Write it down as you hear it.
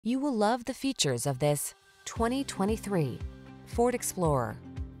You will love the features of this 2023 Ford Explorer.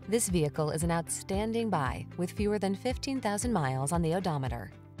 This vehicle is an outstanding buy with fewer than 15,000 miles on the odometer.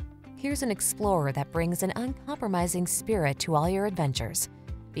 Here's an Explorer that brings an uncompromising spirit to all your adventures.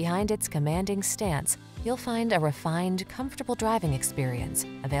 Behind its commanding stance, you'll find a refined, comfortable driving experience,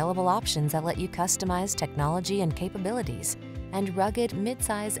 available options that let you customize technology and capabilities, and rugged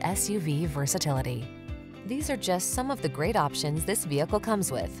midsize SUV versatility. These are just some of the great options this vehicle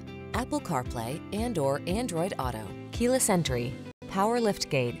comes with: Apple CarPlay and/or Android Auto, keyless entry, power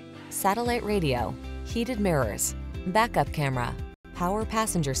liftgate, satellite radio, heated mirrors, backup camera, power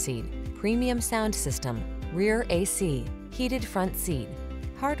passenger seat, premium sound system, rear AC, heated front seat.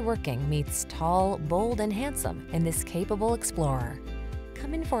 Hardworking meets tall, bold, and handsome in this capable Explorer.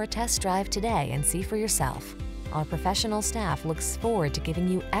 Come in for a test drive today and see for yourself. Our professional staff looks forward to giving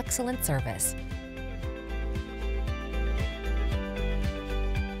you excellent service.